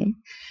cycling,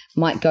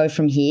 might go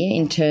from here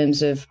in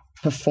terms of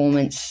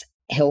performance,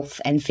 health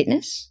and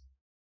fitness?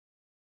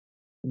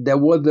 There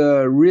was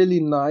a really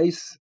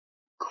nice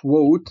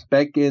quote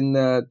back in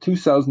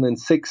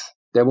 2006.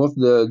 There was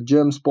the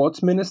German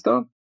sports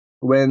minister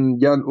when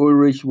Jan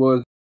Ulrich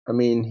was I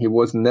mean, he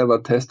was never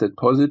tested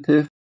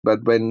positive,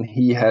 but when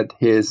he had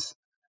his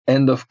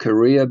end of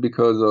career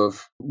because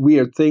of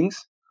weird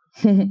things,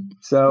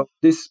 so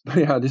this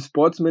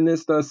sports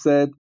minister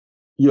said,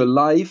 your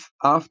life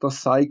after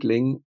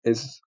cycling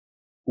is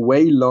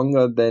way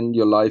longer than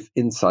your life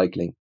in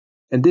cycling.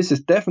 And this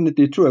is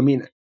definitely true. I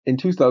mean, in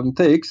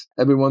 2006,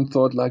 everyone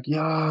thought like,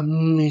 yeah,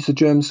 he's a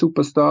German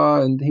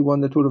superstar and he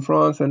won the Tour de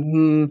France.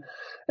 And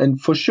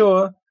for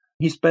sure,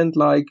 he spent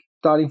like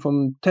starting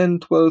from 10,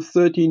 12,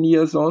 13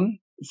 years on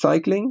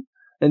cycling.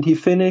 And he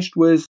finished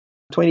with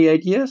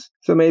 28 years.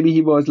 So maybe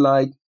he was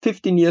like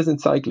 15 years in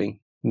cycling.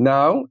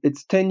 Now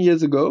it's 10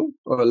 years ago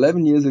or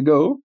 11 years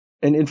ago.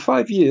 And in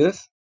 5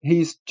 years,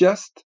 he's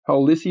just, how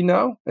old is he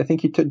now? I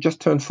think he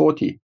just turned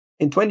 40.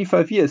 In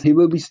 25 years, he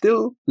will be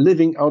still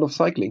living out of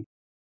cycling.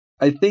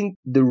 I think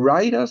the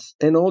riders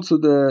and also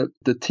the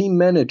team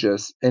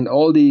managers and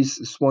all these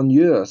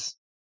soigneurs,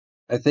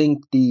 I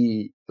think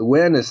the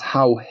awareness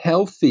how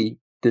healthy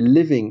the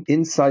living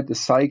inside the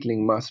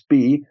cycling must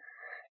be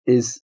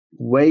is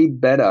way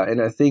better.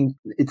 And I think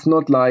it's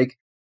not like,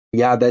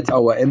 yeah, that's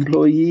our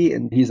employee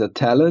and he's a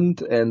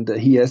talent and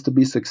he has to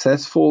be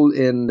successful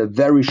in a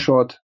very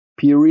short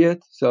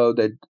period so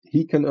that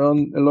he can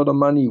earn a lot of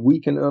money, we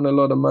can earn a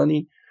lot of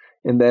money.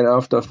 And then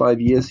after 5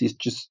 years, he's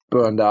just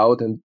burned out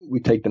and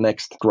we take the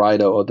next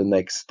rider or the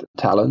next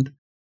talent.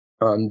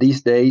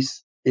 These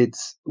days,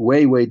 it's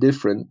way, way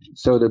different.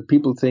 So that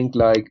people think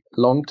like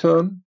long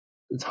term.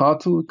 It's hard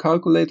to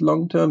calculate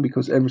long term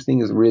because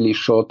everything is really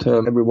short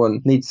term.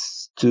 Everyone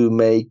needs to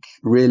make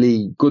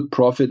really good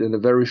profit in a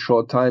very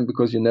short time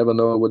because you never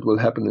know what will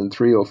happen in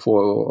 3 or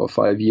 4 or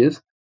 5 years.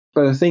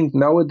 But I think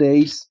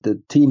nowadays,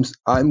 the teams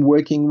I'm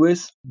working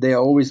with, they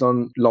are always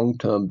on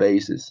long-term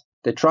basis.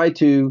 They try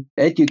to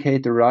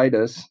educate the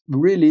riders.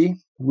 Really,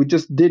 we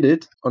just did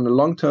it on a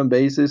long-term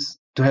basis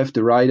to have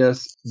the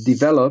riders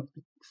develop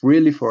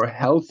really for a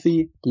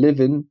healthy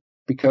living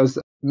because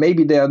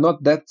maybe they are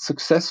not that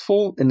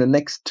successful in the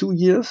next 2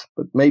 years,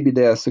 but maybe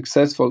they are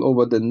successful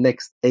over the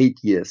next 8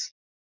 years.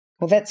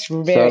 Well, that's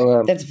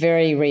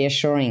very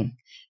reassuring,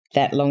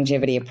 that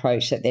longevity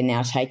approach that they're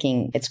now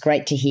taking. It's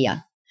great to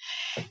hear.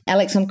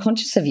 Alex, I'm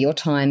conscious of your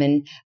time,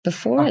 and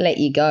before I let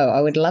you go, I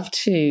would love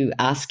to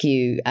ask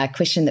you a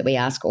question that we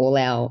ask all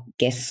our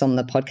guests on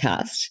the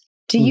podcast.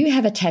 Do you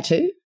have a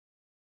tattoo?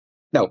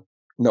 No.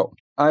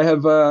 I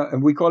have,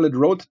 and we call it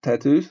road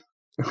tattoos.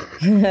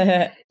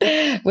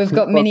 We've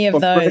got many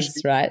of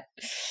those, right?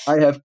 I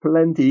have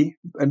plenty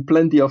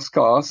of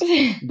scars.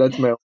 That's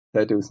my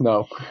tattoos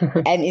now.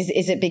 And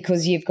is it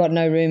because you've got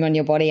no room on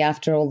your body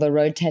after all the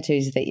road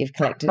tattoos that you've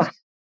collected?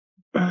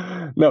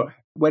 No.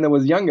 When I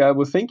was younger, I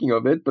was thinking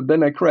of it, but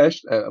then I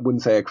crashed. I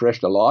wouldn't say I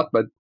crashed a lot,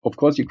 but of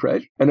course you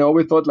crash. And I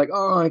always thought like,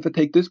 if I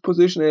take this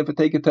position, if I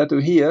take a tattoo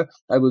here,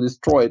 I will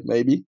destroy it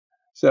maybe.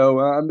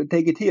 So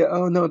take it here.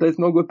 Oh, no, there's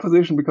no good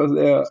position because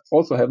I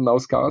also have now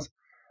scars.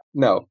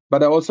 No,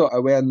 but I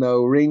wear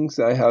no rings.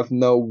 I have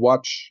no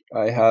watch.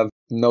 I have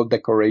no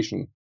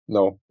decoration.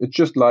 No, it's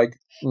just like.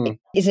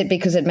 Is it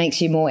because it makes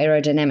you more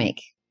aerodynamic?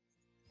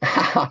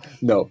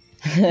 No,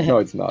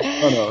 it's not.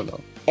 Oh, no.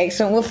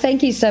 Excellent. Well,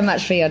 thank you so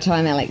much for your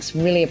time, Alex.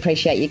 Really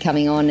appreciate you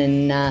coming on,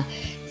 and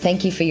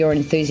thank you for your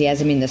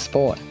enthusiasm in the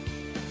sport.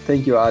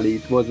 Thank you, Ali.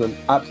 It was an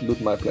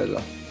absolute my pleasure.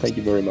 Thank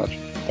you very much.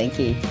 Thank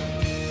you.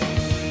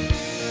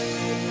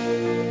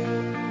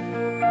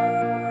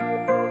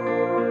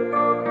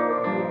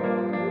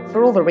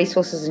 For all the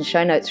resources and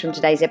show notes from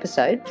today's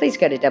episode, please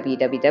go to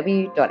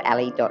www.ali.fitness.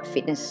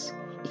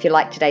 If you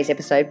liked today's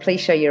episode,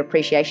 please show your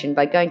appreciation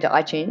by going to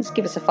iTunes,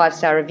 give us a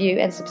 5-star review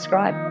and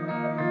subscribe.